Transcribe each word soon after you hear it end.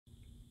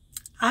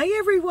Hi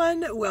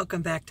everyone,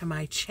 welcome back to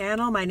my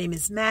channel. My name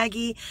is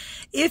Maggie.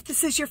 If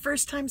this is your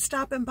first time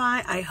stopping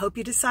by, I hope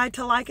you decide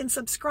to like and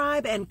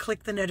subscribe and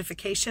click the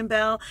notification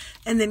bell,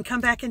 and then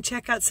come back and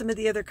check out some of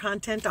the other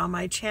content on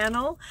my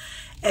channel.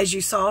 As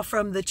you saw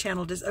from the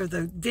channel or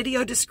the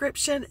video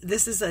description,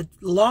 this is a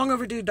long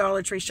overdue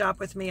Dollar Tree shop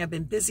with me. I've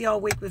been busy all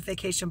week with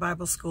Vacation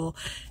Bible School.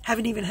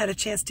 Haven't even had a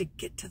chance to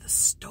get to the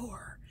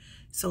store.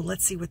 So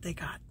let's see what they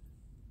got.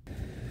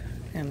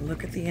 And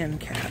look at the end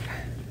cap.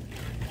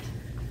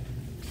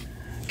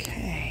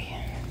 Okay.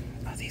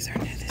 Oh, these are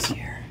new this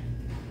year.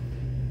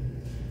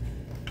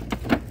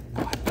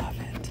 Oh, I love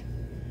it.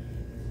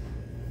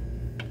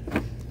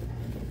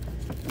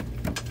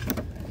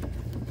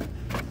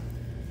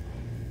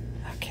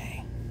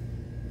 Okay.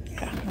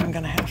 Yeah, I'm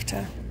gonna have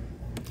to.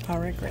 I'll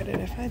regret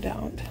it if I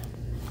don't.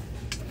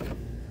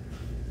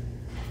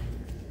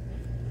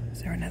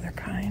 Is there another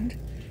kind?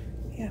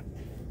 Yep.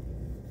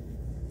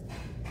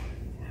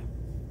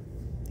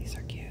 These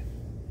are cute.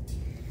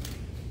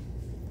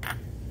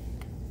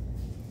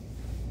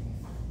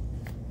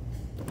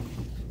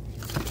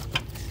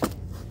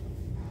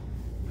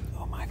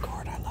 Oh my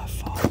God, I love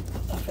fall. I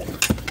love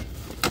it.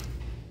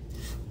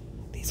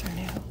 These are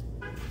new.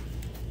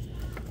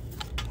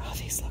 Oh,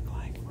 these look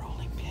like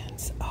rolling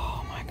pins.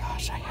 Oh my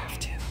gosh, I have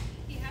to.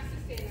 He has to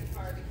stay in the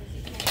car because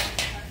he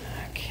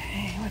can't.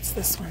 Okay, what's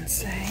this one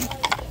say?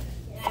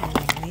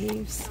 Falling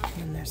leaves. And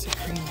then there's a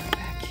green one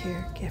back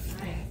here. Give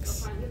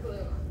thanks.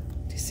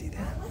 Do you see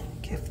that?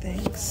 Give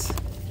thanks.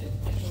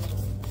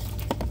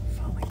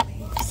 Falling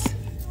leaves.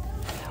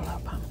 Hello,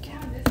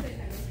 pumpkin.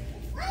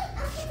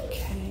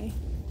 Okay.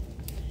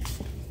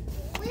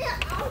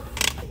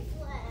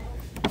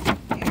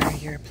 Here are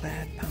your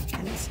plaid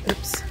pumpkins.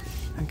 Oops.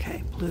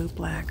 Okay, blue,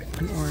 black,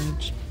 and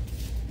orange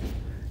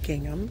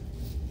gingham.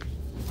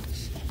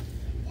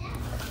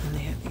 And they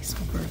have these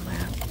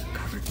burlap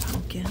covered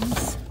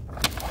pumpkins.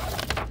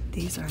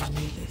 These are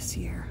new this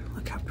year.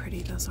 Look how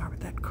pretty those are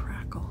with that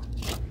crackle,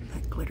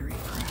 that glittery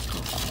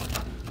crackle.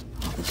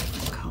 All the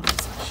different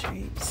colors and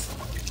shapes.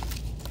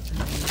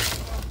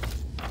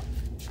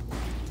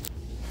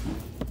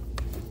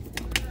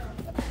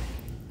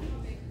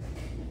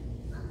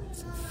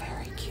 It's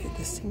very cute.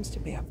 This seems to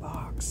be a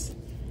box.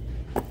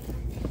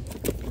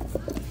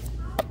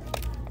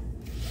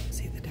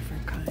 See the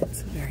different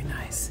kinds. Very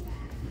nice.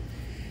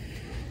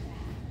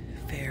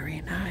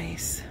 Very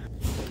nice.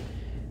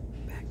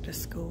 Back to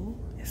school.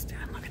 Yes,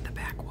 Dad, look at the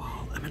back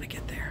wall. I'm gonna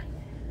get there.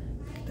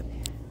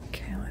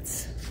 Okay,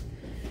 let's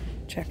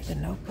check the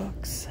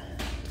notebooks.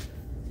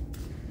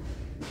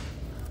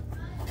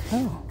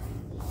 Oh,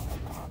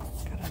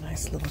 got a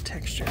nice little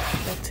texture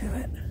feel to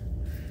it.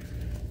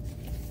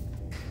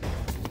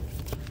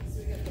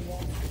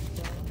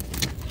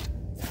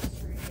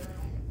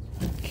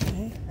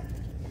 Okay.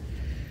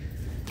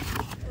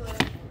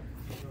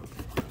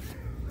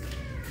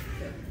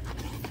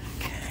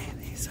 Okay,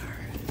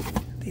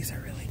 these are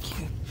really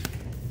cute.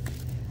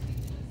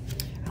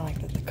 I like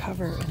that the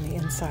cover and the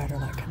inside are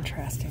like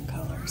contrasting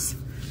colors.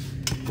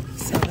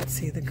 So let's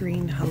see, the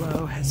green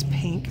Hello has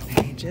pink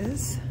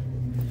pages.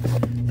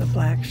 The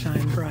black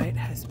Shine Bright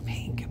has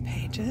pink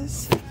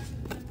pages.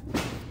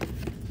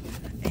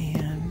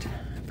 And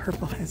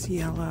purple has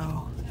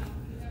yellow.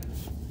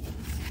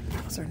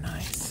 Those are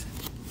nice.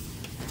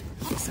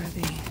 These are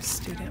the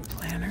student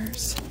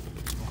planners.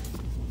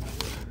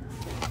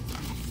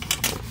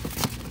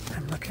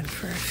 I'm looking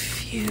for a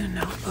few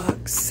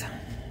notebooks.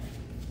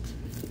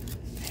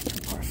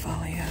 Paper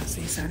portfolios.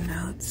 These are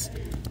notes.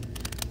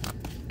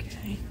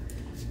 Okay.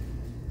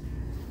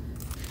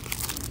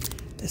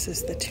 This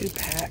is the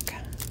 2-pack.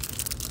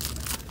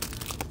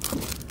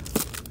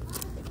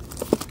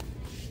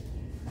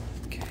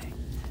 Okay.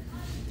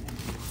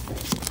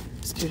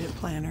 Student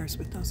planners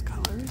with those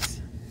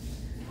colors.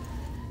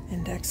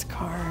 Index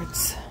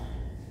cards.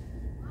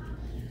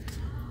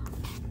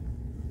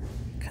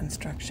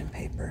 Construction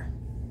paper.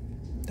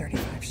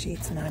 35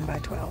 sheets, 9 by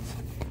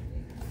 12.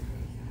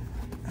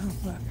 Oh,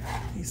 look,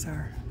 these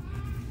are,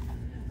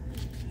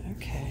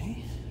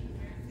 okay,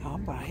 I'll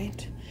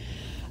bite.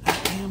 I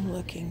am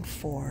looking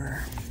for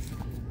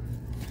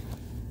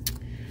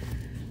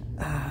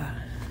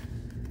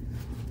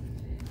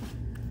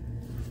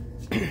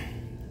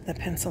the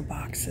pencil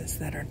boxes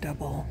that are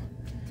double.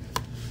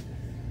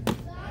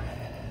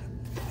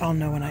 I'll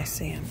know when I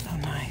see them. Oh,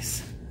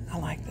 nice. I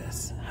like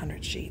this.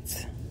 100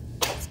 sheets.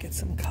 Let's get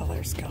some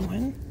colors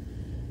going.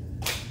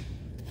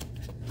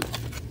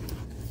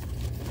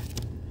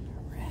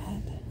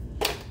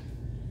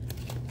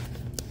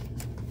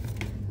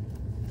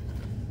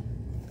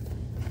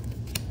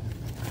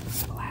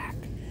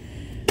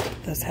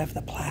 Those have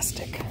the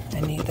plastic.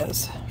 I need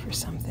those for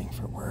something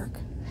for work.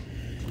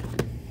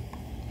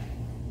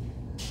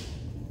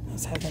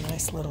 Those have the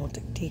nice little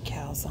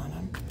decals on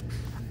them.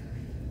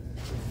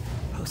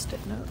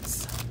 Post-it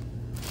notes.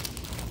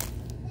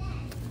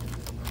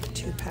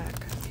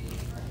 2-pack.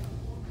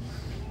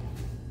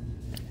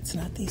 It's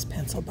not these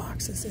pencil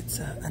boxes, it's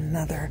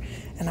another.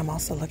 And I'm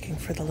also looking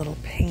for the little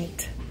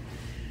paint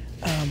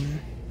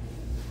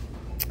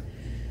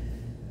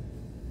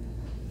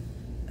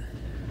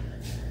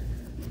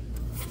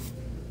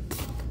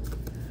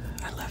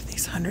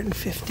These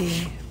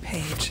 150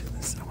 page.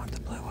 I want the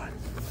blue one.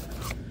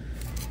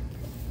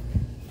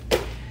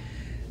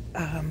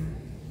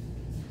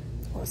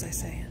 What was I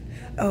saying?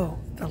 Oh,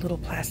 the little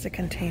plastic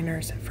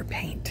containers for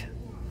paint.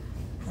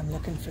 I'm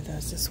looking for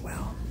those as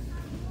well.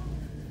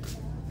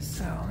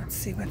 So let's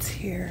see what's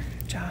here.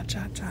 Jot,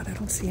 jot, jot. I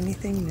don't see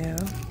anything new.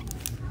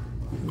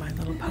 My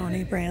Little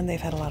Pony brand.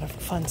 They've had a lot of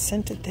fun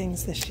scented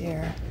things this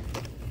year.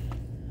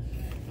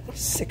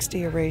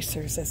 60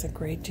 erasers. That's a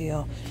great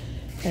deal.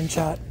 And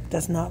Jot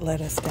does not let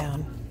us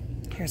down.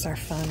 Here's our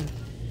fun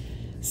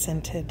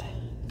scented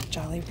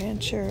Jolly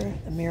Rancher,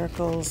 the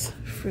Miracles,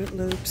 Fruit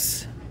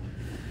Loops,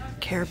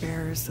 Care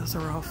Bears. Those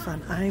are all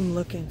fun. I'm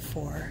looking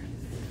for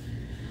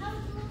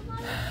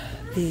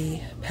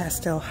the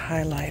pastel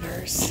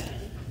highlighters.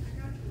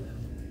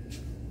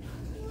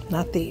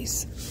 Not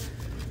these.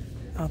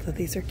 Although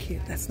these are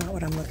cute. That's not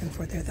what I'm looking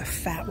for. They're the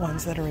fat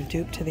ones that are a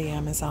dupe to the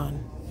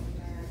Amazon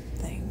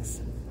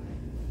things.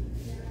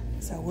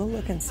 So we'll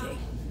look and see.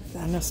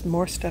 I know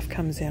more stuff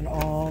comes in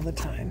all the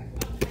time.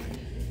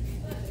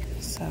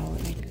 So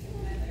let me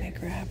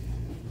grab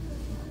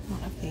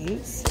one of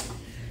these.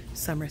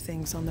 Summer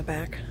things on the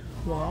back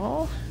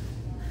wall.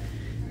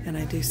 And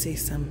I do see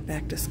some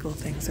back to school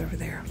things over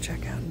there. I'll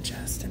check out in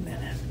just a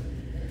minute.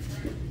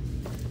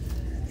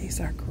 These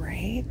are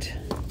great.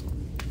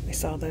 We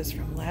saw those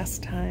from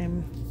last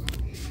time.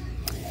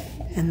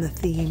 And the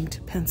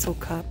themed pencil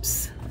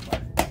cups.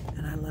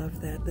 And I love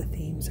that the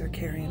themes are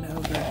carrying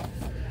over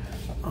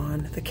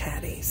on the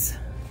caddies.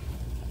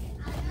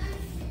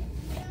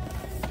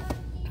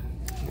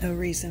 No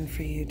reason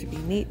for you to be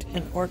neat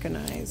and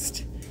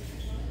organized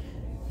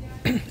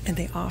in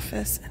the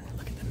office. And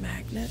look at the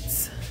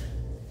magnets.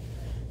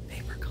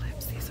 Paper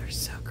clips. These are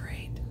so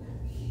great.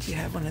 Do you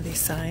have one of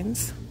these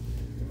signs?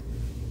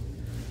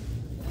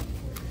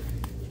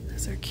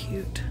 Those are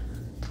cute.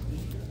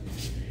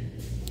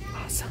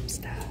 Awesome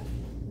stuff.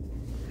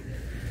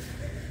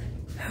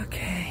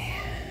 Okay.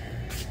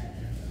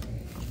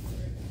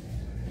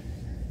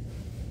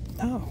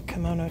 Oh,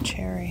 Kimono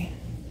Cherry.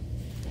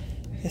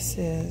 This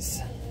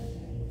is,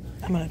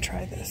 I'm going to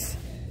try this.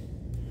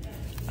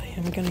 I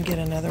am going to get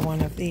another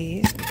one of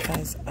these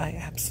because I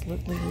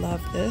absolutely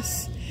love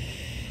this.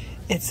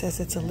 It says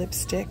it's a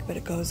lipstick, but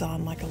it goes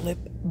on like a lip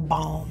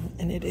balm,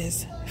 and it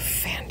is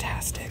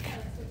fantastic.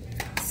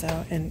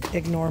 So, and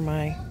ignore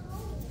my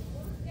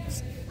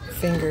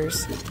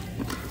fingers.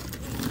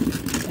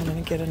 I'm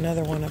going to get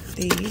another one of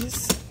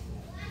these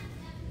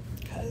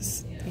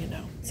because, you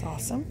know, it's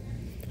awesome.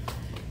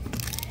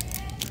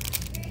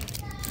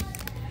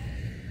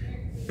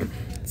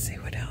 Let's see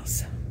what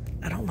else.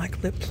 I don't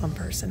like lip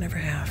plumpers. I never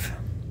have.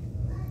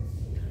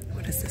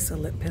 What is this, a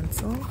lip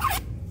pencil?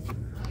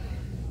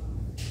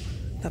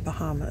 The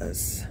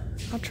Bahamas.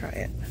 I'll try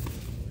it.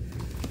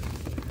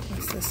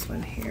 What's this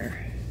one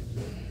here?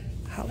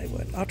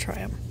 Hollywood. I'll try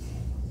them.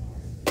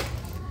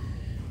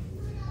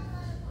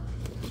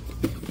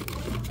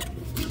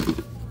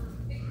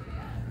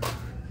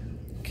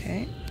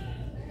 Okay.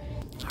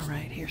 All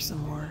right, here's some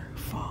more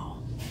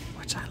fall,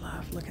 which I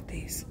love. Look at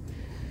these.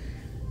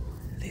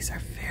 These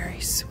are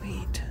very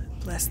sweet.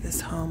 Bless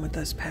this home with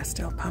those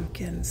pastel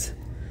pumpkins.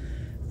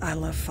 I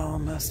love fall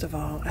most of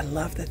all. I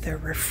love that they're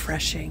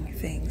refreshing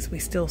things. We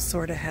still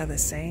sort of have the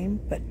same,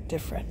 but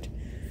different.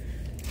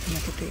 And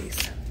look at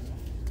these.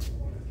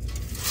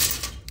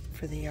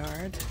 For the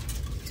yard.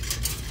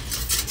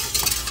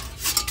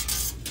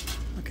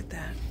 Look at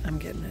that. I'm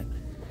getting it.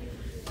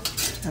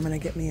 I'm going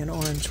to get me an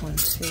orange one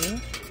too.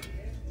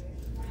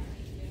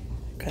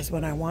 Because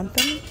when I want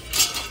them,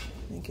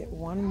 let me get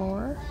one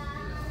more.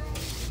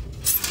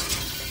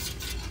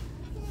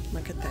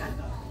 Look at that.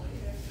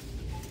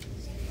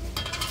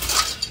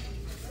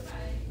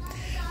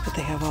 But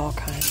they have all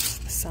kinds.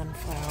 The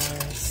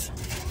sunflowers.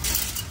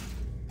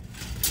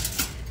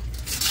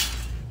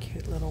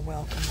 Cute little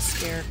welcome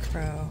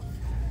scarecrow.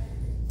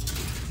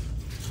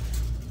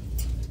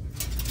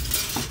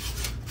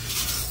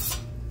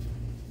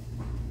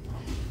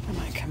 I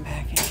might come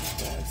back and get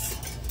those.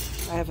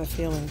 I have a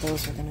feeling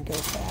those are going to go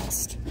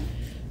fast.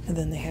 And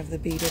then they have the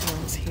beaded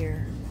ones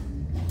here.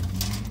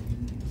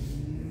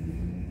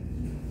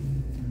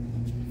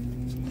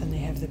 Then they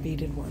have the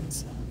beaded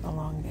ones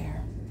along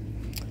there.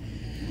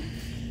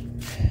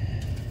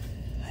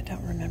 I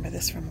don't remember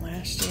this from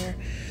last year.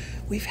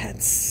 We've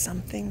had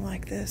something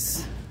like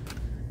this,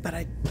 but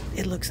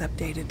it looks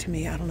updated to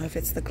me. I don't know if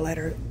it's the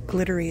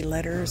glittery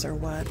letters or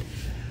what.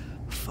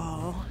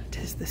 Fall,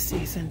 'tis the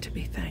season to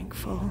be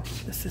thankful.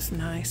 This is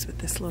nice with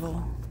this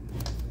little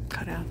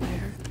cutout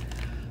there.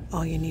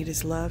 All you need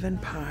is love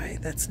and pie.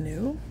 That's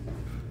new.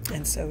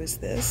 And so is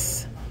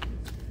this.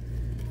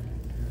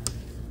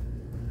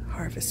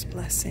 Harvest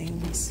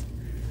blessings.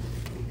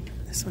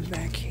 This one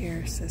back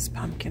here says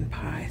pumpkin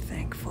pie,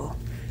 thankful.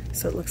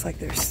 So it looks like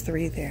there's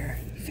 3 there.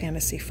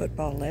 Fantasy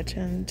football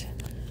legend.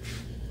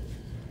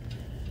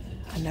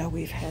 I know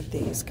we've had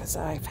these because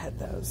I've had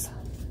those.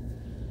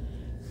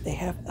 They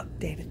have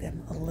updated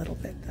them a little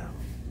bit though.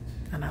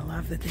 And I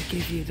love that they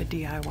give you the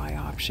DIY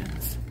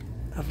options.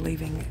 of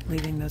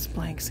leaving those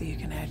blank so you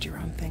can add your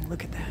own thing.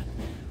 Look at that.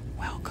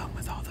 Welcome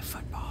with all the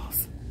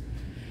footballs.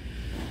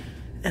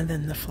 And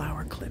then the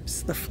flower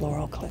clips, the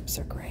floral clips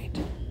are great.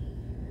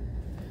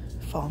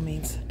 Fall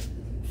means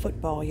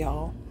football,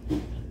 y'all.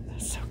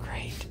 That's so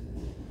great.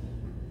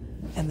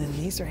 And then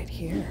these right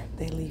here,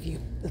 they leave you,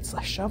 it's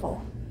a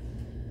shovel.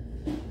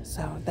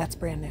 So that's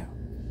brand new.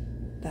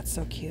 That's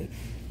so cute.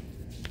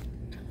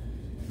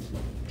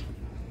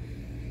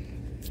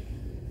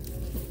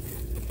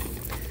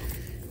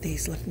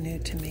 These look new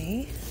to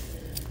me.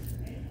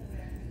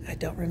 I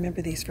don't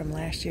remember these from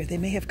last year. They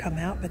may have come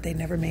out, but they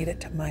never made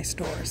it to my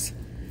stores.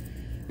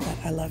 But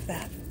I love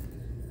that.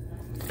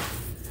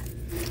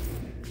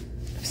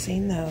 I've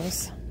seen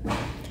those.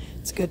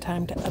 It's a good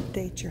time to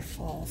update your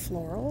fall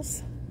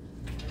florals.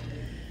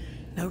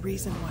 No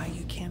reason why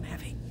you can't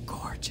have a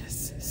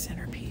gorgeous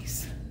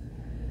centerpiece.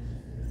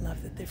 I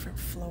love the different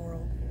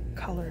floral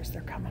colors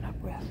they're coming up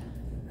with.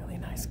 Really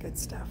nice, good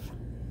stuff.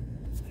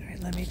 All right,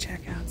 let me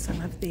check out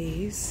some of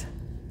these.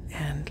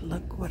 And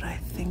look what I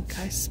think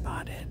I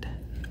spotted.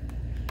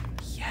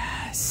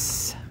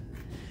 Yes!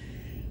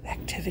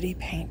 Activity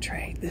paint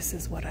tray. This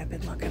is what I've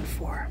been looking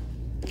for.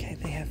 Okay,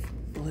 they have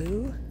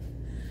blue.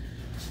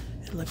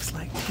 It looks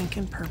like pink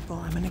and purple.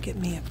 I'm gonna get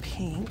me a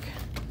pink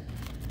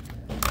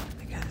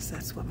because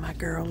that's what my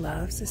girl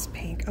loves, is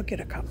pink. I'll get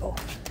a couple.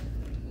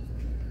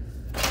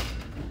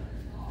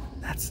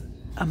 That's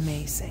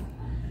amazing.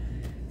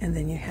 And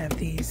then you have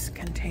these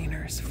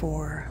containers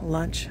for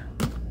lunch,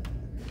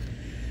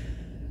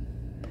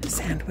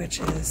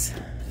 sandwiches,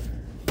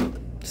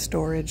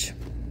 storage.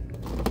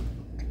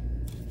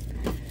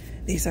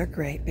 These are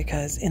great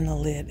because in the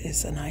lid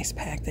is an ice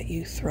pack that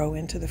you throw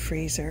into the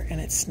freezer and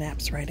it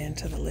snaps right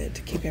into the lid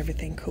to keep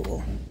everything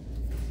cool.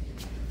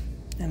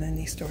 And then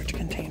these storage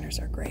containers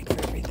are great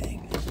for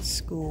everything.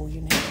 School,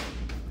 you name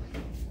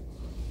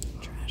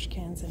it. Trash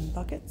cans and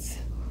buckets.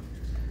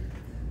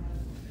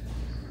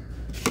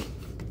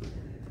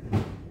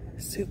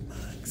 Soup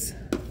mugs.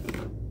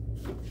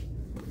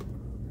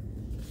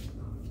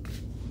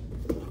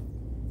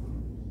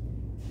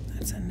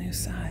 That's a new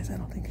size. I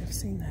don't think I've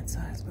seen that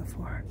size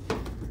before.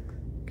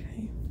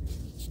 Okay.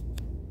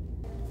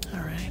 All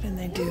right, and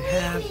they do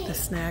have the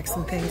snacks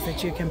and things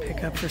that you can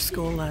pick up for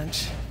school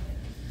lunch.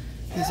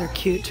 These are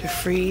cute to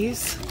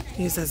freeze,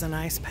 use as an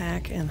ice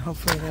pack, and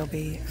hopefully they'll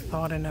be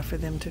thawed enough for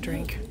them to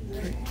drink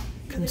or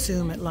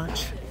consume at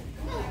lunch.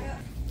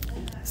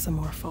 Some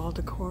more fall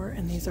decor,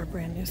 and these are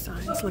brand new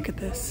signs. Look at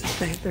this.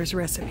 There's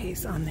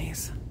recipes on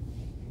these.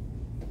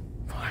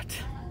 What?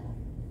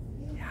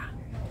 Yeah,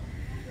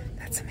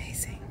 that's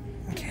amazing.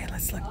 Okay,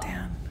 let's look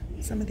down.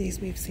 Some of these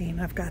we've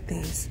seen. I've got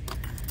these.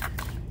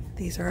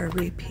 These are a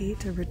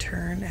repeat, a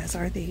return, as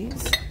are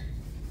these.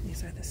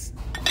 These are the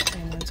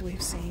same ones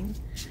we've seen.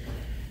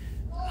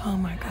 Oh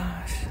my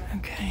gosh.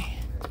 Okay.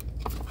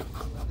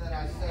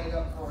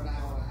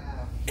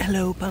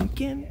 Hello,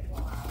 pumpkin.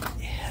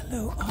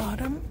 Hello,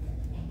 autumn.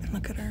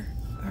 Look at our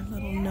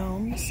little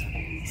gnomes.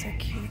 These are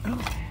cute. Oh,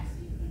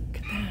 look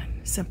at that.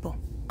 Simple.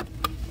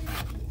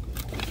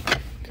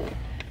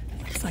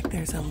 Looks like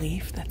there's a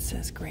leaf that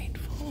says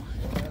grateful.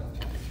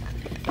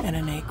 And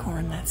an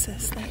acorn that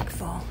says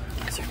thankful.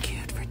 Those are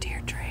cute for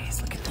deer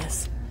trays. Look at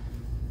this.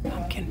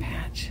 Pumpkin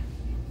patch.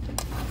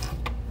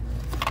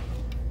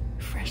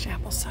 Fresh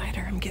apple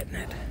cider. I'm getting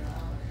it.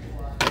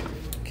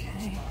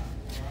 Okay.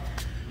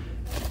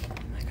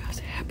 Oh my gosh.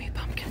 Happy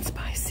pumpkin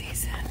spice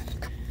season.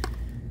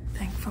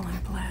 Thankful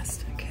and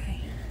blessed.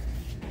 Okay.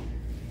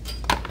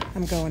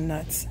 I'm going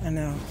nuts. I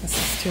know. This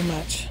is too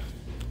much.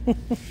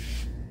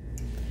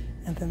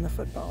 And then the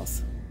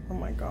footballs. Oh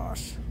my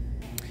gosh.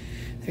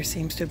 There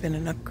seems to have been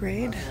an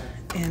upgrade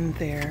in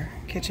their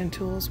kitchen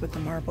tools with the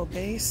marble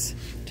base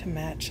to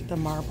match the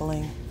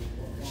marbling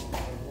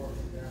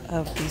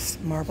of these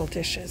marble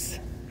dishes.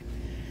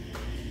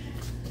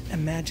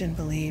 Imagine,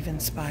 believe,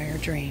 inspire,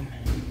 dream.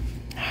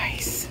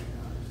 Nice.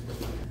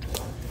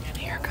 And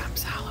here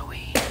comes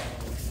Halloween.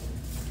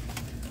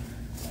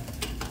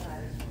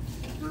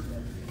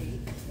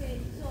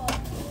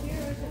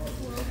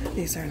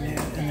 These are new,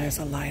 and there's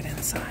a light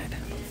inside.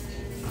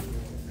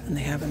 And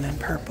they have them in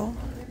purple.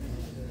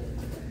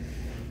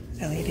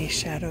 LED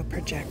shadow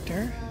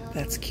projector.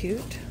 That's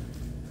cute.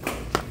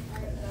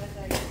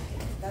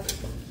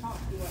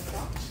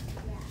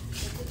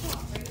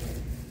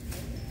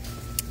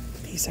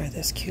 These are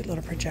this cute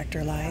little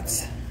projector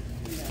lights,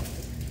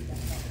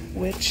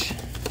 which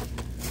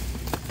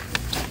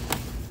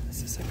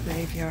this is a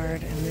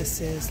graveyard, and this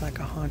is like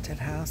a haunted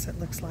house, it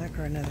looks like,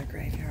 or another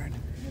graveyard.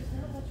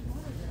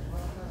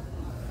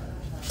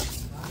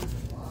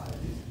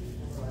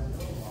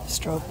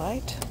 Strobe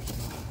light.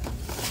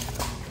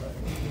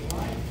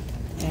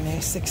 And a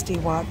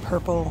 60-watt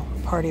purple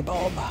party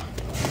bulb.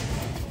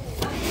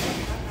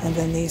 And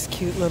then these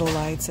cute little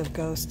lights of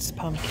ghosts,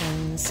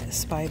 pumpkins,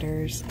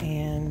 spiders,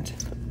 and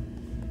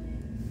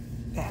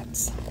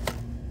bats.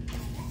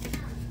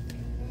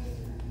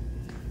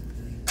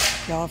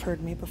 Y'all have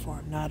heard me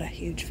before. I'm not a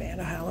huge fan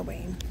of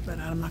Halloween, but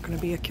I'm not going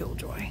to be a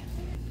killjoy.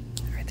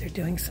 All right, they're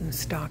doing some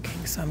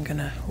stocking, so I'm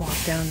gonna walk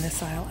down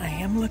this aisle. I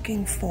am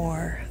looking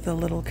for the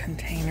little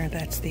container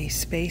that's the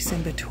space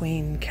in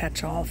between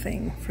catch-all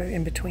thing for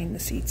in between the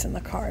seats in the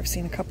car. I've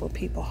seen a couple of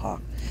people haul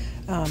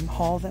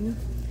them.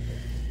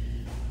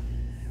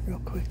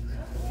 Real quick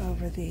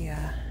over the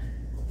I'm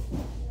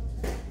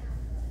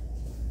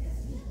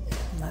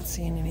not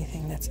seeing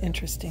anything that's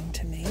interesting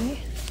to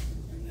me,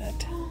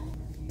 but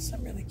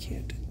some really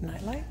cute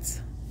nightlights.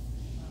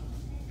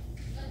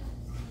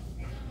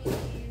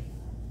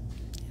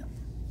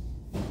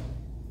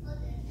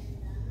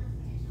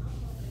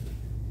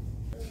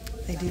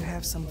 They do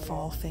have some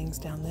fall things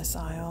down this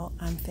aisle.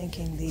 I'm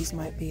thinking these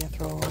might be a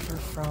throwover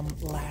from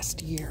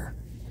last year.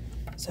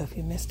 So if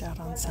you missed out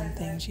on some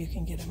things, you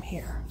can get them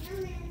here.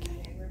 Okay.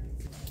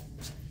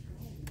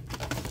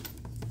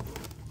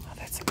 Oh,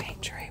 that's a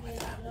paint tray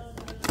with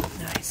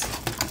a nice.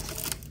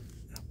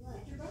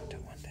 Oh,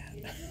 don't want that.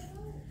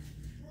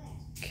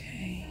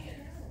 Okay.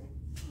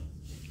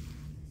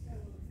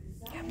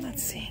 I'm not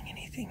seeing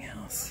anything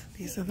else.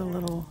 These are the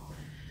little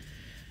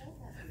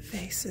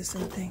vases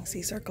and things.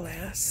 These are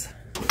glass.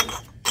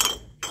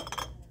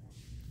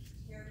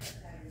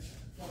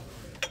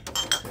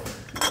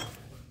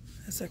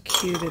 Those are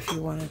cute if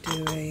you want to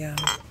do a,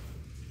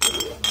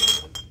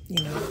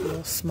 you know,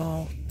 little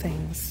small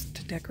things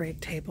to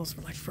decorate tables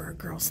for, like for a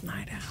girls'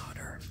 night out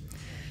or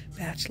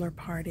bachelor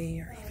party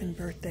or even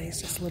birthdays.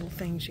 Just little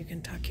things you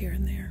can tuck here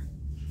and there.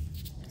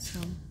 So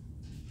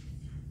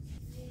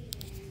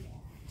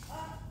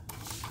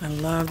I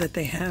love that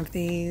they have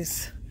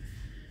these.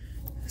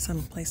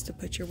 Some place to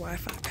put your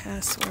Wi-Fi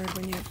password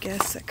when you have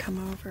guests that come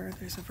over.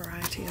 There's a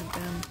variety of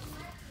them.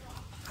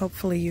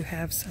 Hopefully you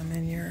have some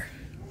in your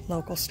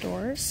local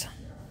stores.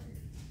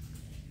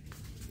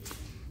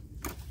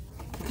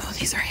 Oh,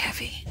 these are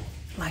heavy.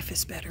 Life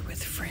is better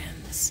with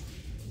friends.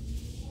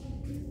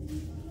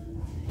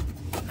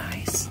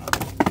 Nice.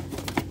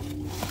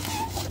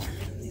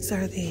 These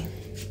are the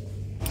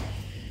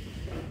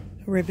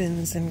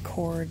ribbons and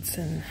cords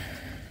and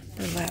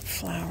burlap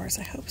flowers.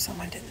 I hope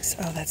someone didn't.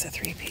 Oh, that's a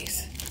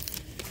 3-piece.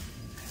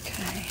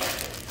 Okay.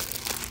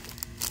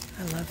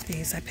 I love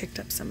these. I picked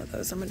up some of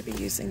those. I'm going to be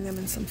using them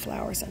in some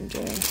flowers I'm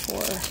doing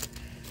for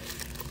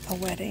a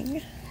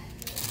wedding.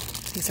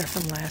 These are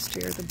from last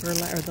year. The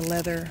burlap or the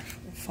leather,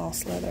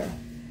 false leather,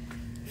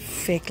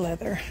 fake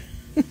leather.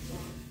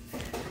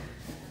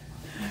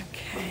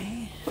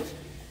 Okay.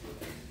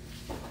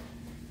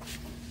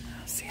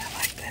 Oh, see, I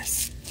like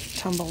this.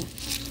 Tumbled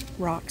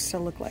rocks to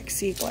look like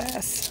sea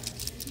glass.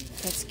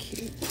 That's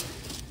cute.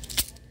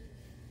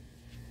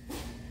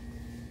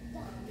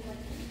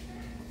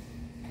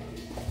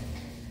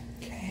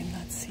 Okay, I'm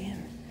not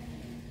seeing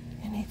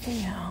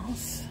anything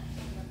else.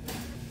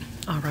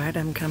 All right,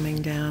 I'm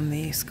coming down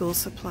the school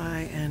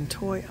supply and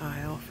toy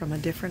aisle from a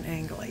different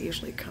angle. I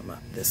usually come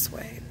up this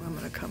way. I'm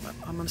going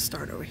to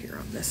start over here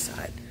on this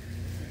side.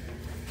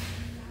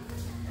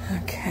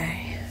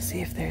 Okay,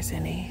 see if there's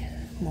any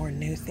more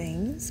new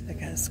things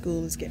because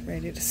school is getting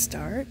ready to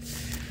start.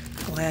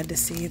 Glad to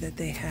see that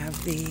they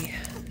have the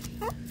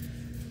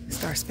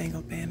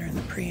Star-Spangled Banner and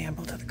the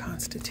preamble to the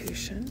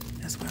Constitution,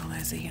 as well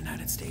as a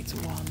United States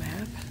wall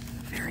map.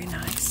 Very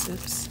nice.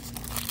 Oops.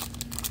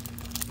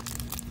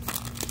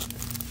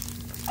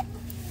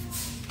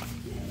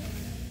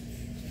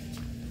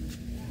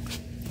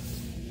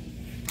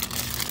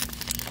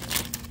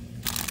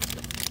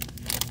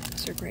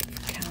 Those are great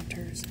for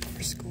counters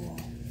for school.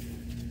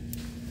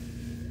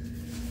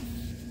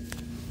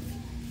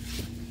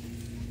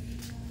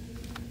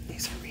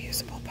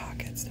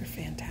 Pockets. They're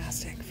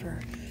fantastic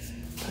for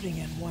putting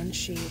in one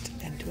sheet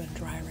and doing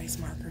dry erase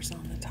markers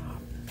on the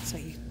top. So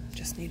you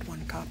just need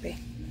one copy.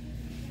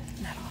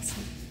 Isn't that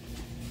awesome?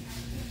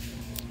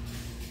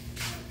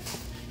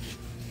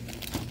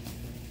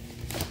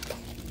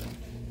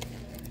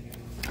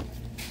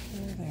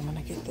 I think I'm going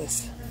to get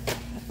this.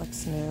 That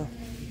looks new.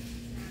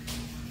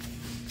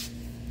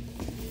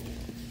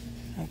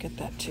 I'll get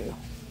that too.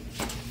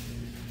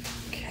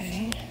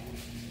 Okay.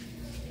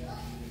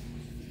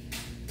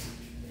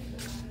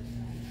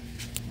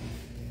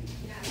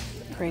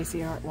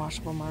 Crazy Art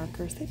washable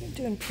markers. They've been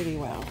doing pretty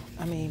well.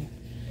 I mean,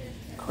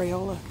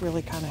 Crayola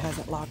really kind of has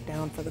it locked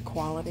down for the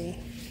quality,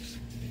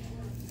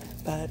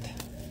 but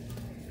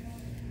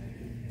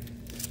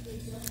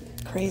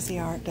Crazy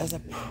Art does a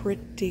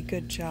pretty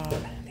good job.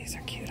 These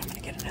are cute. I'm going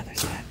to get another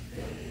set.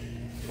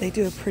 They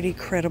do a pretty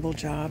credible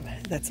job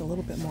that's a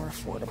little bit more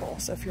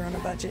affordable. So if you're on a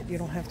budget, you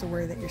don't have to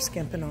worry that you're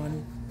skimping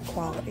on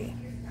quality,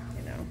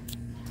 you know.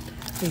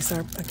 These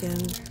are, again,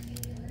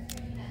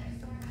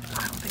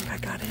 I don't think I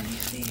got any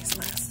of these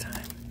last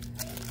time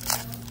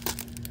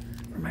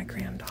for my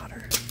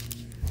granddaughter.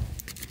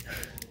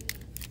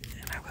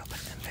 And I will put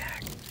them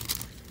back.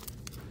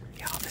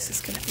 Y'all, this is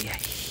going to be a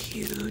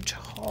huge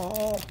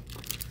haul.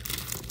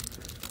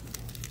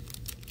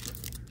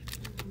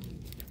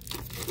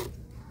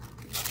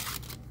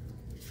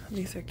 Oh,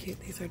 these are cute.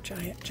 These are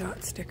giant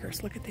jot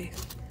stickers. Look at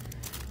these.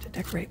 To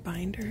decorate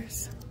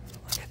binders.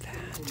 Look at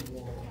that.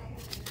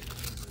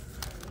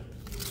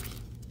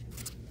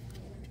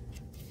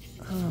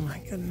 Oh my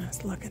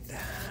goodness, look at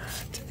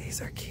that.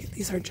 These are cute.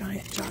 These are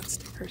giant jot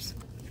stickers.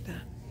 Look at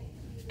that.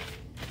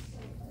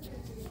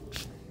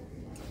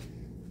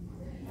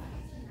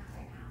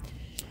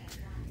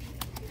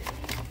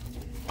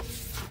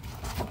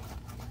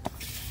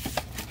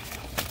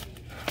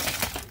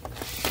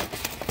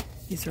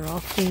 These are all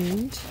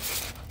themed.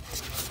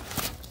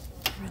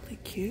 Really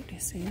cute, you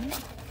see them?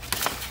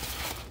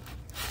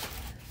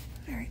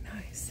 Very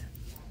nice.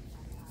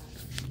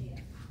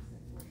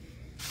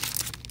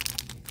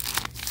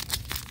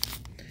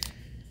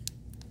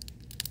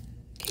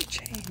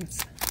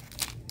 Keychains.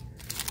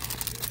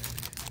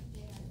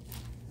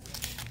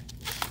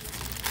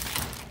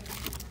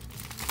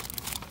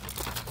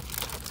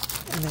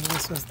 And then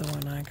this was the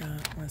one I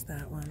got, was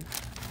that one.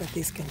 But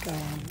these can go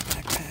on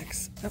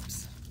backpacks.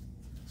 Oops.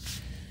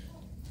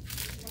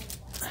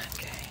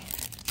 Okay.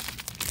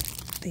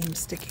 Theme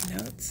sticky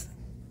notes.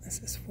 This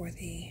is for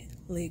the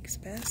League's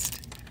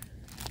Best.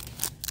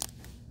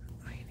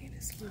 All you need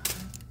is glue.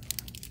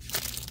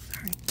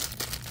 Sorry.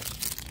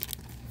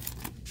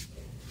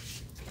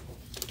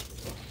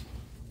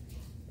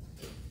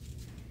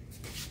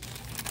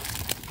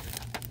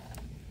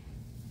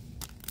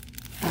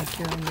 Make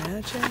your own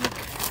magic.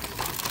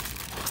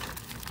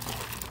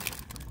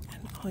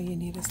 And all you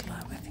need is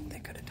love. I think they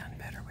could have done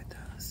better with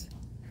those.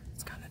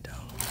 It's kind of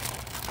dull.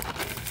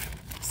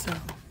 So,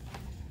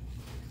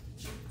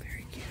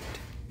 very cute.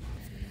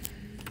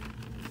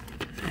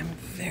 I'm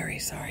very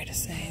sorry to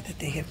say that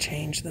they have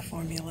changed the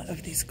formula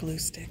of these glue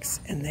sticks,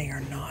 and they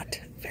are not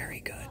very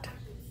good.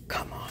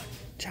 Come on,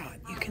 Jot,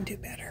 you can do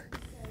better.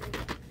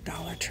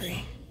 Dollar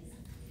Tree.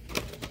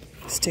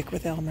 Stick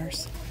with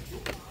Elmer's.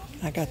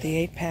 I got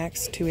the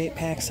 8-packs, 2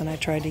 8-packs, and I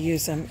tried to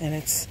use them, and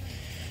it's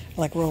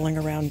like rolling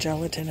around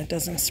gelatin. It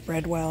doesn't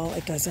spread well.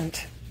 It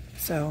doesn't.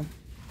 So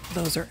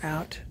those are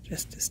out.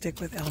 Just stick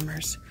with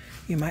Elmer's.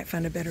 You might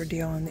find a better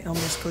deal on the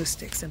Elmer's glue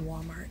sticks in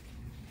Walmart.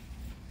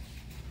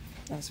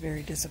 I was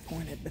very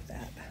disappointed with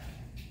that,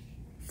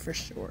 for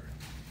sure.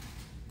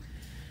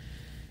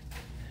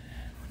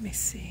 Let me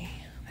see.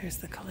 There's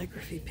the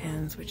calligraphy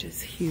pens, which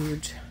is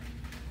huge.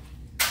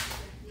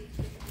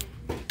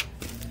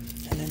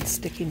 And then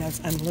sticky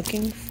notes. I'm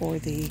looking for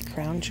the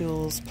Crown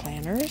Jewels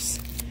planners,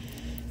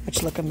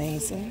 which look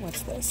amazing.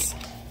 What's this?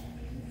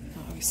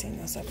 Oh, we've seen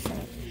those up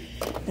front.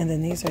 And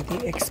then these are the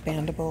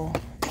expandable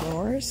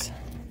drawers.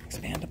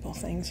 Expandable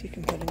things you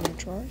can put in your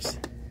drawers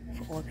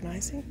for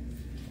organizing.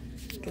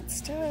 Good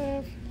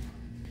stuff.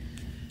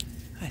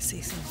 I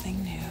see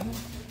something new.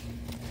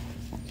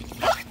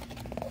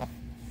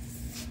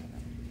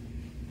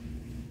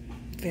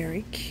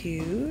 Very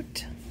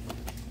cute.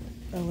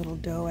 A little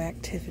dough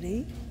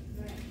activity.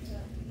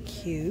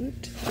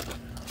 Cute.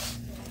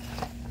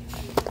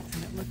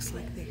 And it looks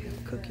like they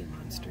have Cookie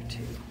Monster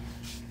too.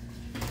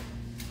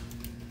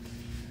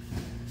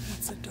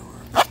 That's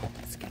adorable.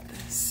 Let's get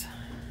this.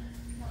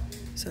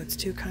 So it's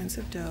 2 kinds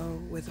of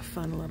dough with a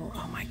fun little,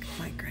 oh my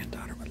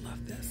granddaughter would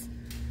love this.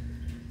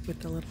 With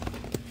the little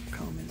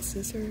comb and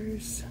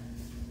scissors.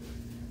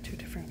 2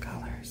 different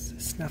colors.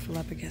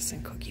 Snuffleupagus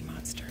and Cookie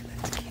Monster.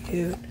 That's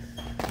cute.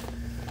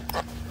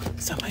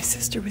 So my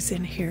sister was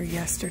in here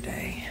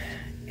yesterday,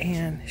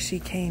 and she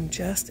came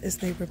just as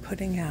they were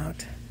putting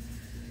out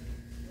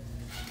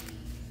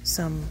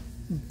some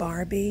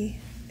Barbie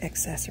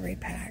accessory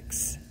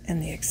packs.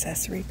 And the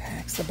accessory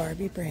packs, the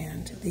Barbie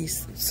brand,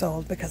 these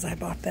sold because I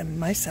bought them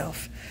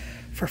myself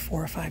for $4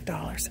 or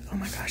 $5. Oh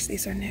my gosh,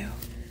 these are new.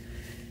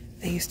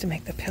 They used to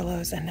make the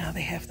pillows, and now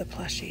they have the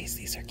plushies.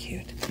 These are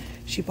cute.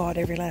 She bought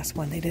every last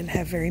one. They didn't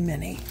have very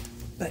many,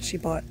 but she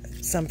bought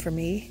some for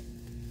me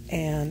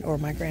or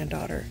my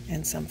granddaughter,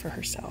 and some for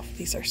herself.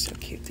 These are so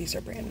cute. These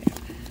are brand new.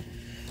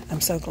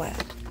 I'm so glad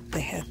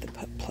they had the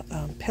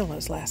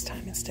pillows last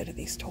time instead of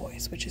these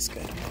toys, which is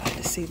good. I'm glad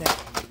to see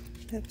that.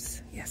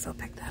 Oops. Yes, I'll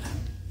pick that up.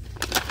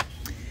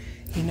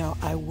 You know,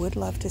 I would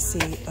love to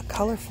see a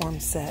color form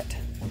set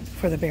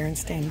for the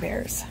Berenstain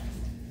Bears.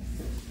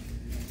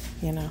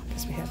 You know,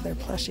 because we have their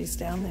plushies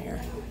down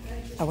there.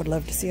 I would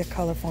love to see a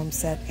color form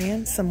set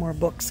and some more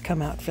books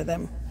come out for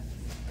them.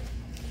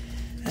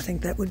 I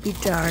think that would be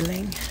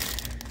darling.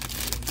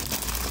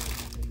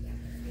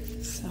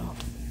 So,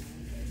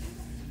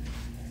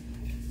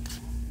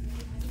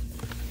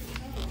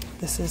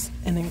 this is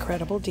an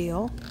incredible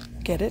deal.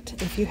 Get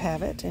it if you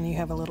have it and you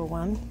have a little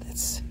one.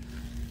 That's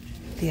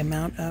the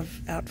amount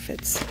of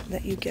outfits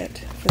that you get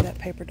for that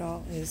paper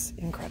doll is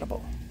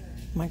incredible.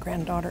 My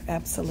granddaughter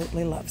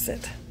absolutely loves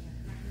it.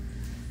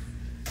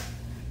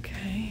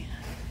 Okay.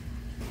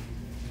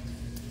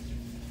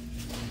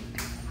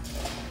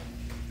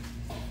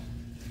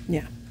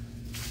 Yeah.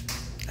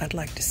 I'd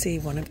like to see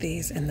one of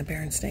these in the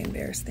Berenstain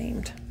Bears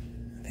themed.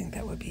 I think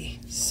that would be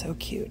so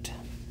cute.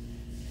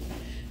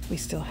 We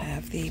still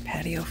have the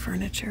patio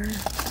furniture,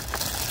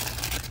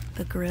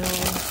 the grill.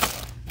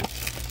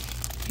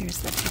 Here's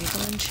the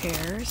table and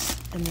chairs,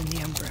 and then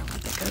the umbrella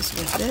that goes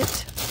with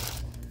it.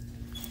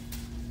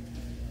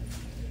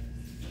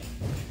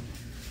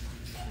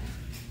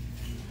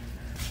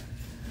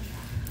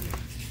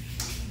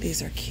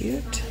 These are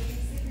cute.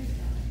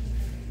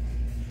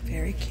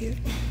 Very cute.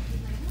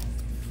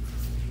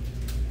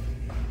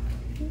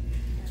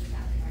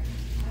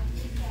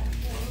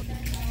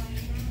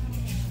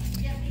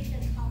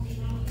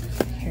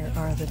 Here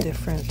are the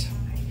different,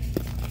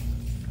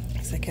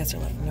 I guess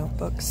they're like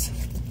notebooks.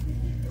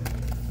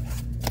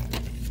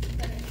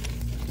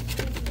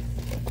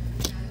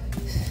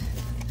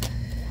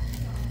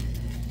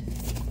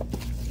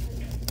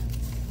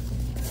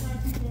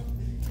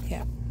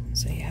 Yeah,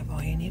 so you have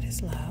All You Need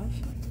Is Love,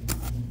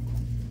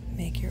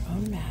 Make Your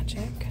Own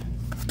Magic,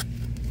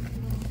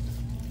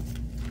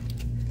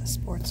 the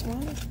sports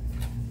one,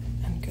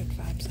 and Good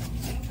Vibes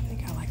Only. I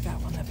think I like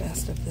that one the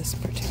best of this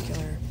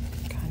particular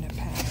kind of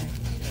pattern.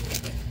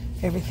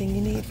 Everything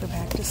you need for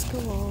back to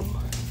school.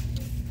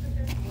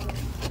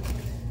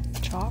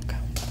 Chalk,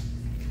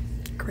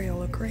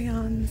 Crayola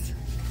crayons.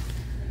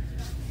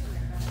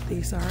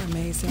 These are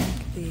amazing,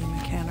 the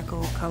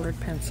mechanical colored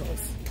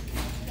pencils.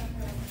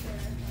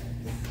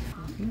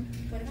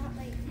 What about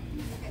like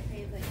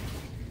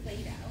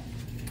Play-Doh?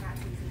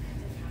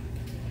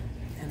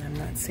 And I'm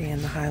not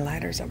seeing the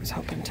highlighters I was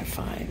hoping to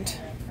find.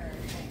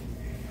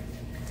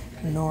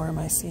 Nor am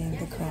I seeing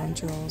the Crown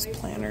Jewels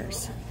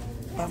planners.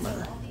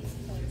 Bummer.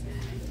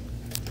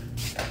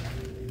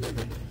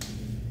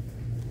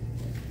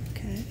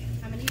 Okay.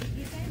 How many did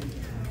you say?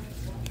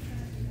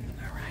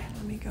 All right,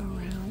 let me go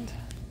around.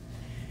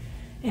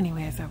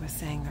 Anyway, as I was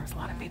saying, there was a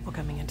lot of people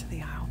coming into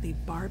the aisle. The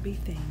Barbie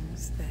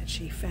things that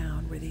she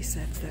found were these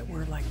sets that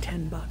were like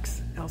 10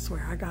 bucks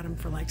elsewhere. I got them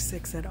for like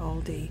 6 at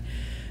Aldi,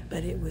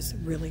 but it was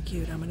really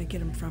cute. I'm gonna get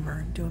them from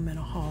her, do them in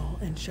a haul,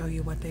 and show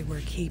you what they were.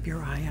 Keep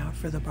your eye out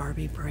for the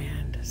Barbie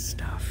brand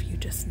stuff. You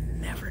just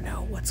never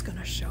know what's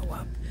gonna show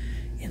up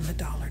in the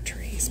Dollar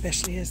Tree,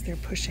 especially as they're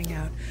pushing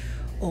out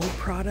old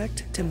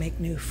product to make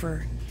room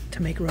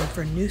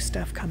for new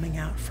stuff coming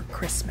out for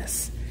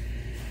Christmas.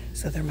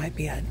 So there might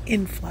be an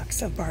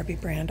influx of Barbie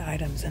brand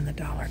items in the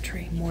Dollar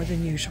Tree, more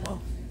than usual.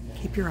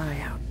 Keep your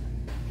eye out.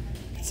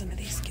 Some of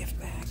these gift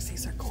bags,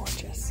 these are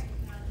gorgeous.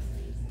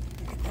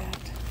 Look at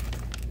that.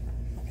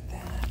 Look at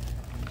that.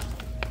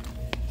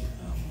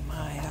 Oh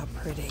my, how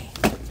pretty.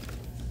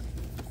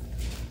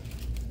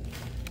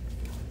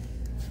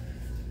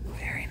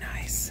 Very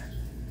nice.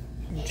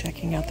 I'm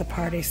checking out the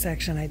party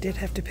section. I did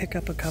have to pick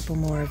up a couple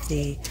more of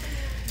the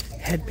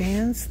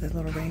headbands, the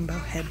little rainbow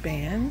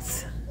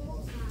headbands.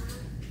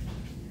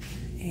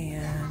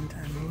 And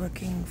I'm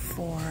looking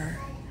for,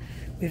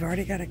 we've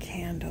already got a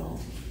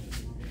candle.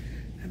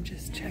 I'm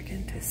just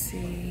checking to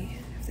see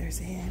if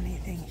there's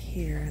anything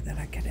here that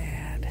I could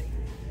add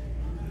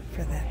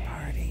for that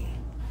party.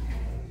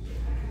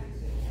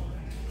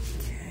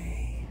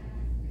 Okay.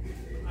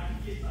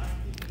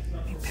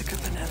 Let me pick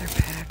up another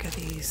pack of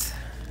these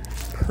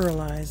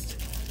pearlized.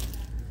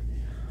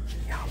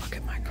 Y'all look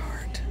at my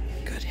cart.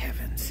 Good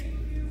heavens.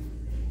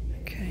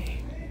 Okay.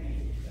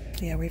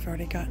 Yeah, we've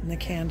already gotten the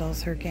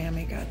candles. Her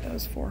Gammy got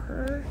those for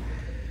her.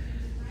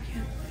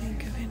 Can't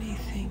think of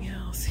anything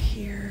else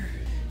here.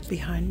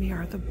 Behind me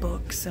are the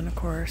books, and of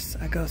course,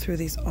 I go through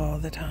these all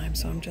the time,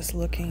 so I'm just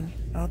looking.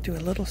 I'll do a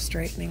little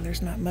straightening.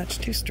 There's not much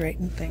to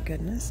straighten, thank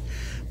goodness,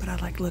 but I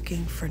like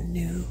looking for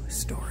new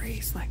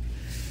stories. Like,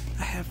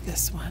 I have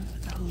this one.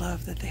 I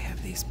love that they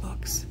have these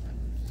books.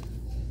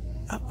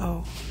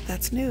 Uh-oh,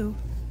 that's new.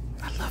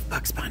 I love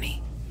Bugs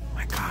Bunny. Oh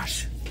my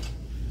gosh.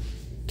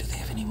 Do they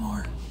have any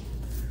more?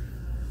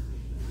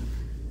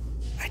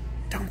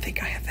 Don't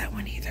think I have that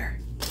one either.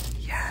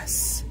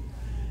 Yes.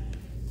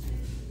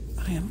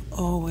 I am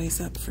always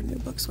up for new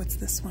books. What's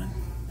this one?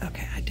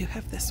 Okay, I do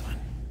have this one.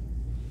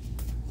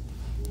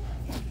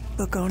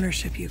 Book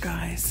ownership, you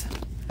guys.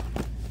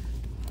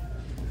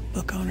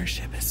 Book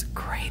ownership is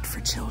great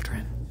for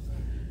children.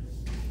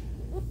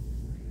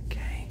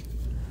 Okay.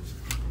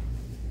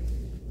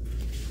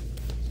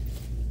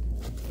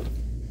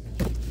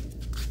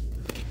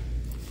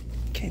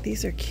 Okay,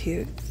 these are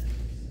cute.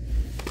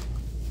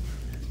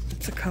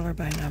 It's a color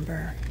by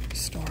number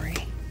story.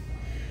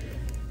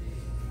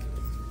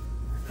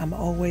 I'm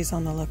always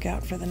on the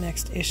lookout for the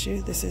next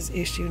issue. This is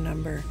issue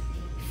number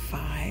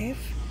 5.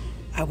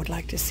 I would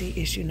like to see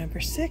issue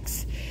number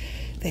 6.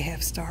 They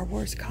have Star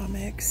Wars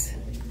comics,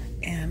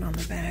 and on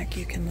the back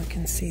you can look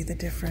and see the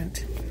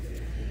different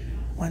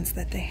ones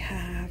that they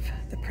have.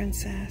 The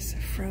Princess,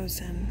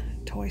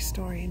 Frozen, Toy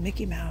Story,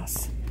 Mickey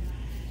Mouse,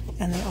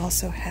 and they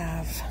also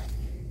have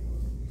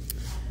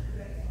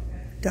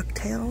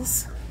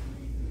DuckTales,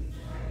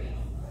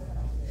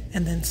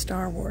 and then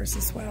Star Wars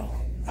as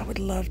well. I would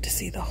love to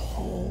see the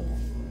whole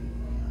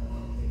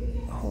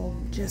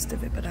gist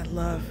of it, but I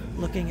love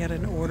looking at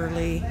an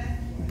orderly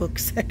book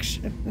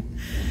section.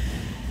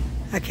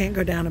 I can't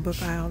go down a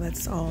book aisle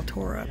that's all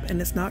tore up,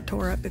 and it's not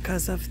tore up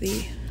because of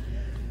the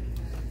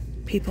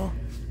people,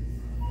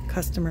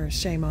 customers,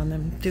 shame on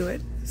them, do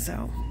it.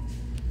 So,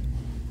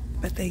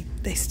 but they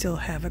still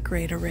have a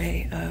great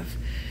array of,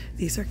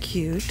 these are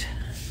cute.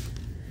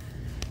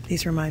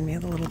 These remind me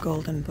of the little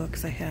golden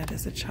books I had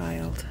as a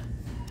child.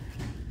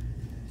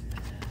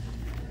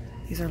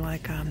 These are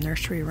like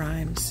nursery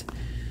rhymes.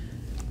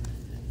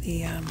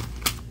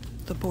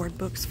 The board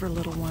books for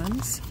little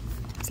ones.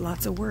 There's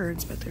lots of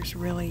words, but there's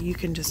really, you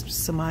can just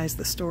surmise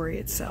the story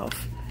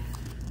itself.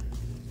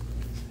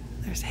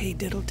 There's Hey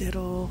Diddle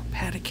Diddle,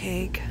 Patty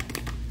Cake.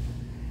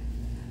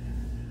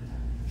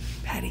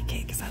 Patty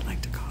Cake, as I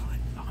like to call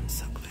it. Oh, I'm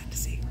so glad to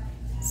see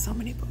so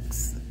many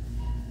books.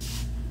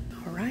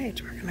 All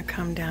right, we're gonna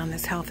come down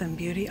this health and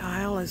beauty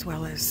aisle as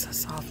well as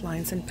soft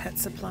lines and pet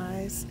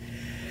supplies.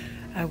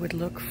 I would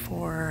look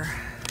for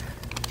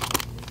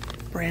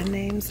brand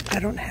names.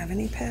 I don't have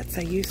any pets.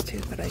 I used to,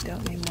 but I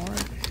don't anymore.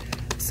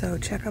 So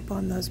check up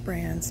on those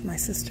brands. My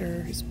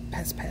sister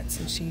has pets,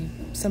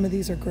 and some of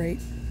these are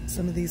great.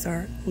 Some of these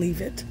are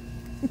leave it.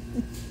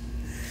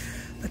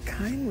 The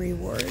Kind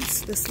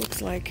Rewards. This looks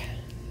like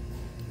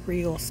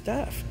real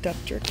stuff. Duck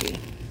jerky.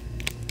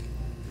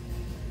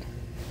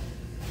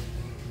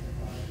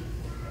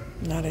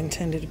 Not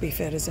intended to be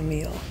fed as a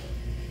meal.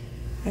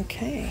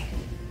 Okay.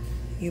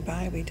 You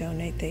buy, we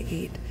donate, they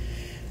eat.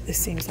 This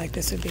seems like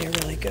this would be a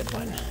really good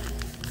one.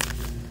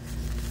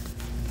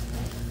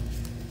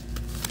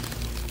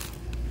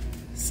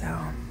 So,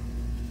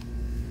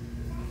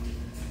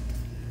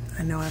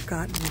 I know I've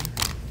gotten,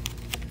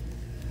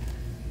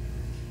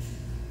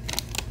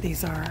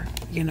 these are,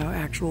 you know,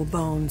 actual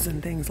bones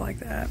and things like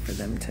that for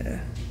them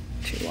to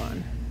chew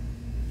on.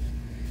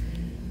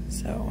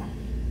 So,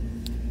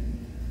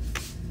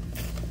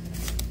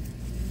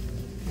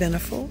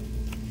 Beneful.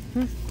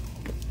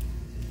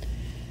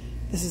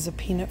 This is a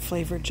peanut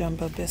flavored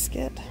jumbo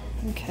biscuit.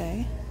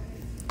 Okay.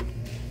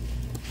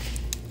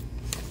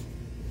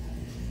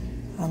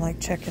 I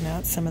like checking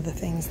out some of the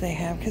things they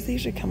have because they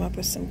usually come up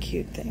with some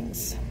cute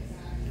things.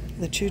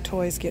 The chew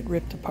toys get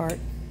ripped apart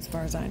as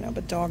far as I know,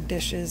 but dog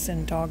dishes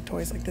and dog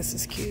toys like this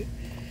is cute.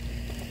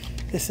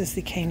 This is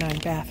the Canine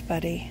Bath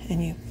Buddy,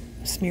 and you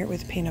smear it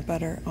with peanut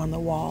butter on the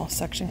wall,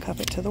 suction cup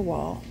it to the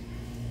wall,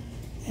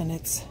 and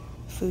it's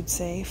food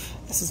safe.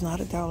 This is not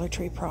a Dollar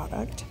Tree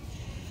product,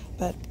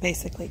 but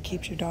basically it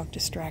keeps your dog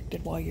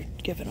distracted while you're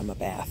giving them a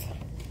bath.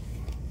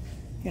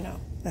 You know,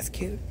 that's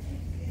cute.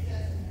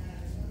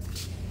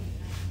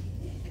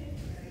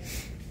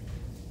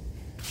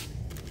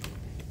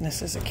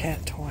 This is a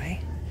cat toy.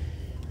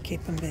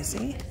 Keep them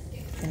busy,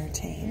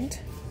 entertained.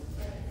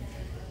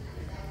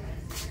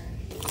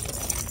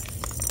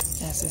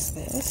 As is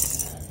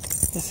this.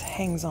 This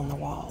hangs on the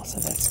wall, so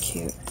that's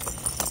cute.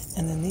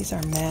 And then these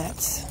are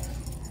mats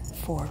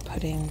for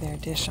putting their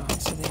dish on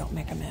so they don't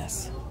make a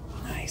mess.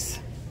 Nice.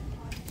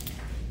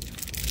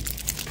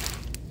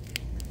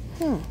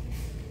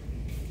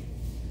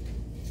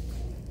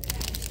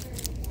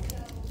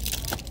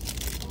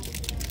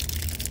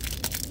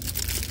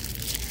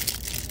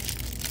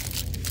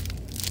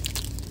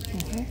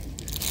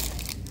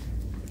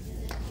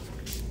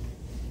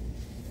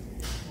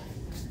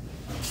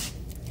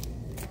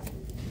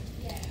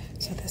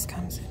 So this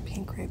comes in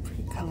pink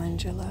grapefruit,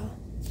 calendula,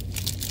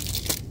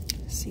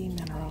 sea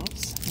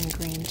minerals, and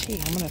green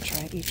tea. I'm going to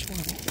try each one.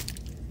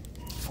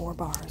 4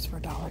 bars for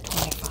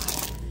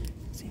 $1.25.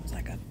 Seems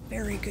like a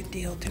very good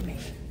deal to me.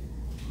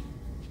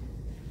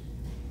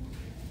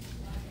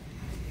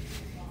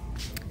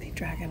 The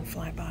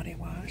Dragonfly body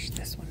wash.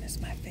 This one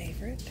is my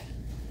favorite.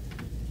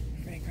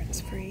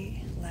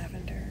 Fragrance-free,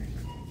 lavender.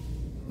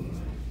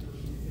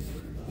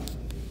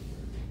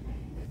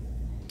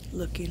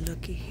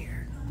 Looky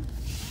here.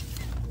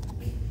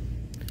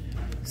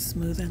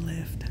 Smooth and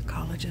Lift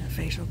Collagen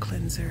Facial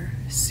Cleanser,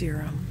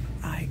 Serum,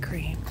 Eye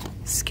Cream,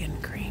 Skin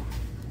Cream.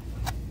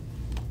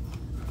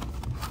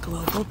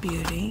 Global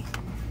Beauty.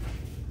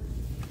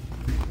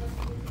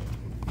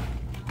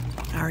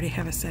 I already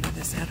have a set of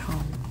this at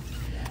home.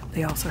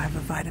 They also have a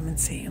vitamin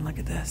C, and look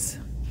at this.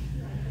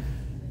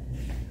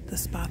 The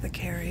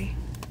Spothecary.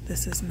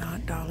 This is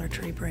not Dollar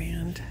Tree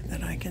brand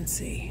that I can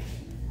see.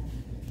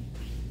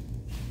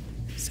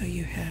 So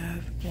you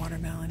have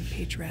watermelon,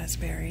 peach,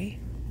 raspberry,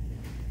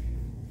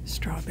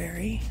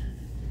 strawberry,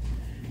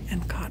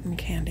 and cotton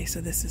candy.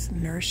 So this is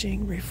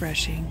nourishing,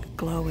 refreshing,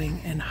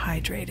 glowing, and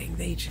hydrating.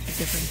 They each have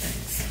different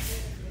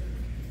things.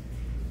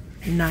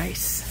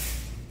 Nice.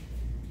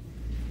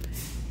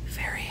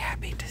 Very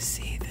happy to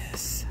see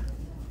this.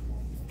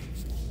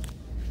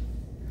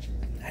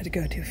 I had to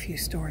go to a few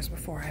stores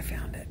before I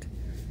found it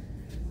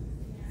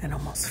and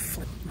almost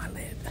flipped my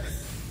lid.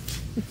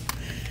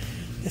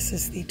 This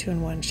is the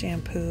 2-in-1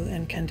 shampoo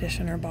and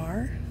conditioner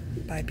bar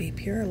by Be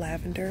Pure,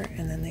 lavender,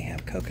 and then they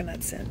have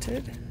coconut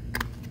scented.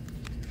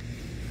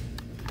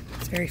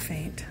 It's very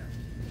faint.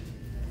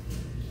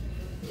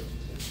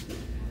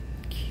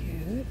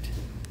 Cute.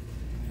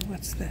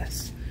 What's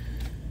this?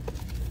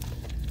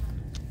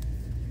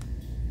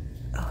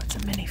 Oh, it's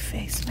a mini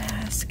face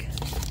mask.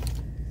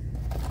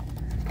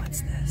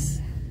 What's this?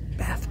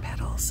 Bath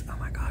petals. Oh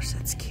my gosh,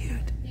 that's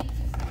cute.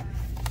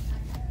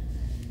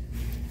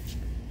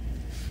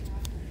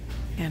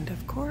 And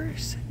of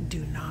course,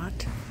 do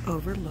not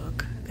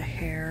overlook the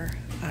hair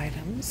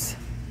items.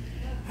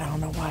 I don't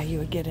know why you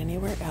would get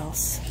anywhere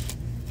else.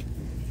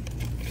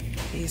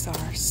 These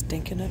are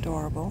stinking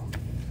adorable.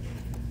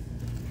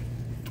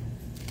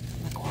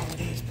 The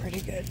quality is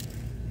pretty good.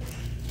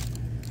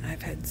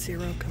 I've had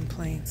 0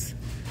 complaints.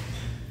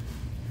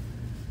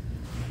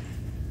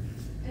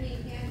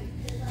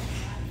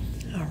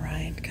 All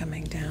right,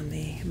 coming down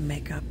the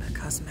makeup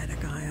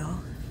cosmetic aisle,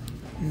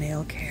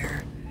 nail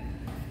care.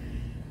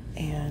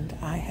 And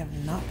I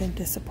have not been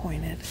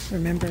disappointed.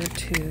 Remember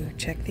to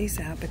check these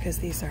out because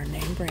these are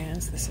name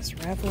brands. This is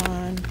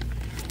Revlon,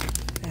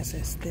 as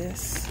is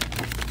this.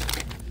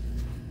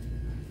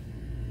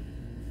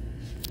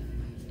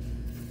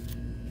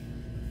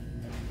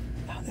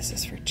 Oh, this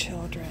is for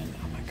children.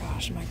 Oh my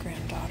gosh, my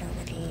granddaughter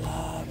would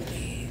love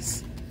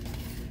these.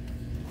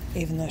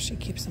 Even though she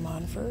keeps them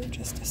on for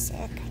just a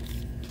sec.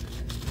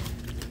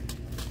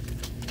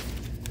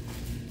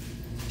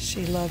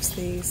 She loves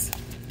these.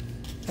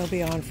 They'll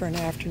be on for an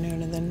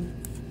afternoon and then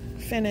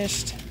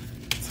finished.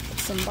 Let's put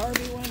some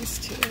Barbie ones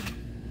too.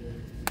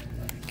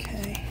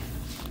 Okay.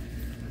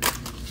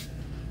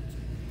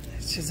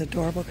 She's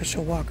adorable because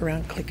she'll walk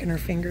around clicking her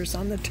fingers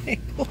on the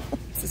table.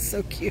 This is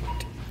so cute.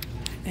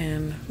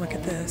 And look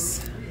at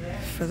this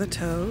for the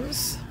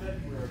toes.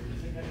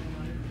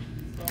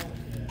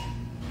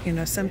 You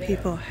know, some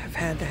people have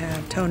had to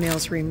have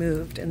toenails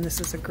removed, and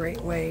this is a great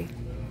way,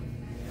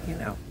 you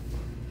know.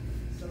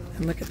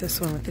 And look at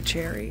this one with the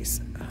cherries.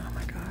 Oh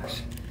my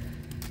gosh.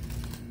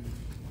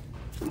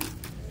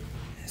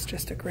 It's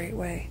just a great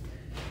way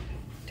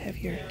to have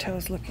your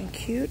toes looking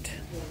cute.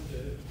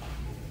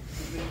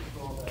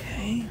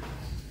 Okay.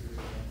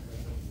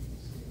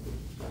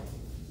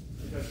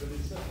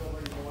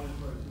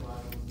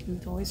 You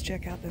can always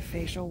check out the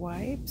facial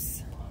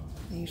wipes.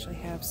 They usually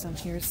have some.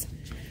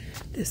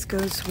 This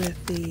goes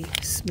with the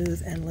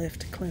Smooth and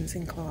Lift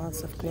Cleansing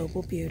Cloths of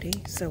Global Beauty.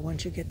 So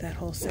once you get that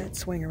whole set,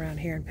 swing around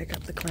here and pick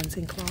up the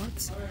cleansing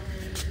cloths.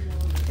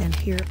 And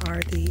here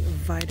are the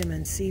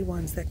vitamin C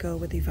ones that go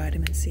with the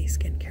vitamin C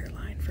skincare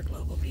line for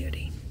Global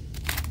Beauty.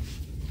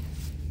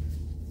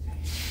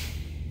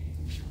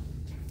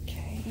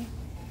 Okay.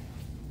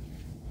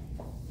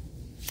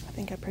 I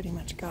think I pretty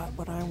much got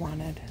what I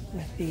wanted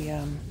with the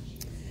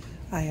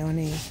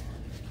Ione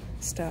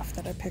stuff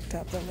that I picked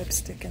up, the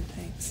lipstick and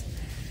things.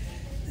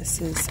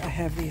 I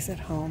have these at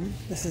home.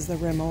 This is the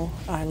Rimmel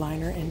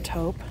eyeliner in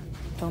taupe.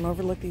 Don't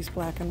overlook these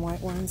black and white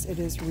ones. It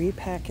is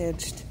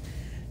repackaged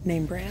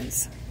name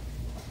brands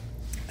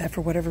that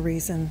for whatever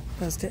reason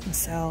those didn't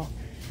sell.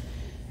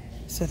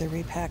 So they're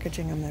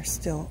repackaging them. They're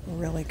still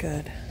really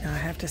good. Now I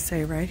have to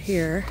say right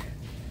here,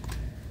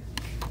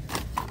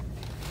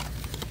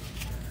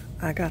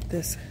 I got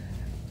this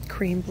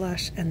cream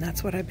blush and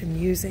that's what I've been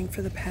using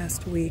for the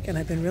past week, and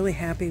I've been really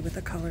happy with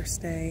the color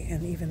stay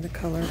and even the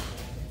color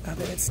of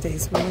it. It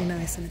stays really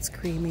nice and it's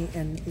creamy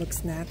and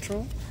looks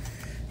natural.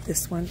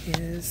 This one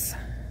is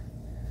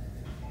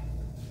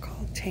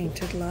called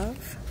Tainted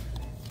Love,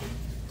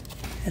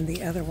 and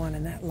the other one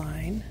in that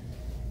line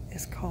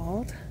is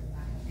called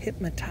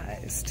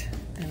Hypnotized,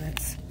 and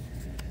it's,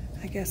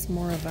 I guess,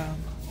 more of a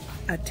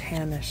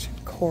tannish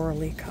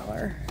corally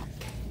color.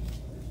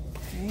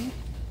 Okay.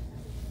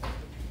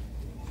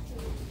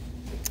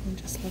 I'm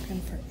just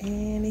looking for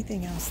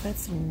anything else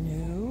that's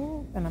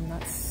new, and I'm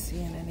not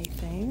seeing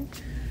anything.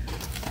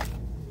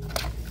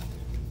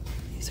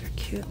 These are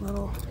cute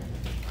little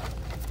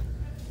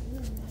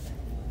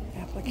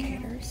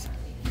applicators.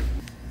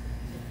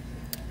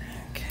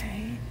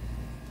 Okay.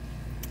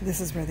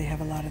 This is where they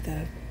have a lot of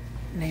the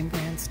name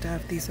brand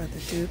stuff. These are the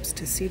dupes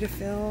to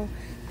Cetaphil.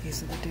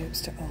 These are the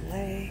dupes to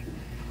Olay.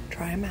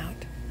 Try them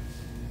out.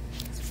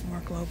 Some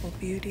more Global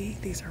Beauty.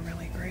 These are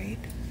really great.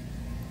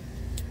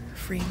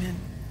 Freeman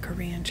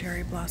Korean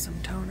Cherry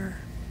Blossom Toner.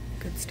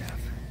 Good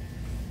stuff.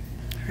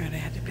 Alright, I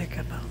had to pick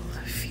up a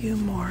few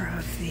more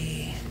of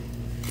the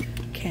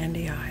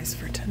candy eyes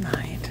for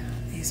tonight.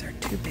 These are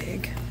too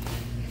big.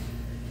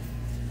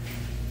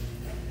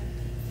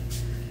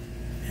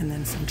 And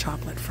then some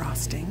chocolate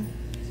frosting.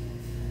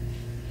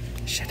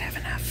 Should have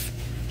enough.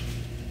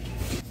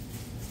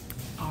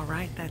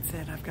 Alright, that's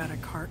it. I've got a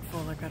cart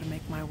full. I've got to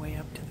make my way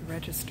up to the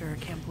register.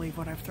 I can't believe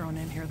what I've thrown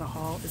in here. The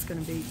haul is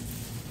going to be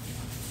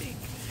big.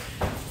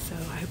 So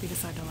I hope you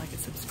decide to like and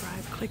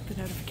subscribe, click the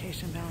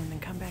notification bell, and then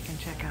come back and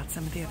check out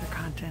some of the other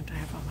content I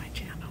have on my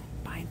channel.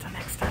 Bye until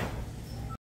next time.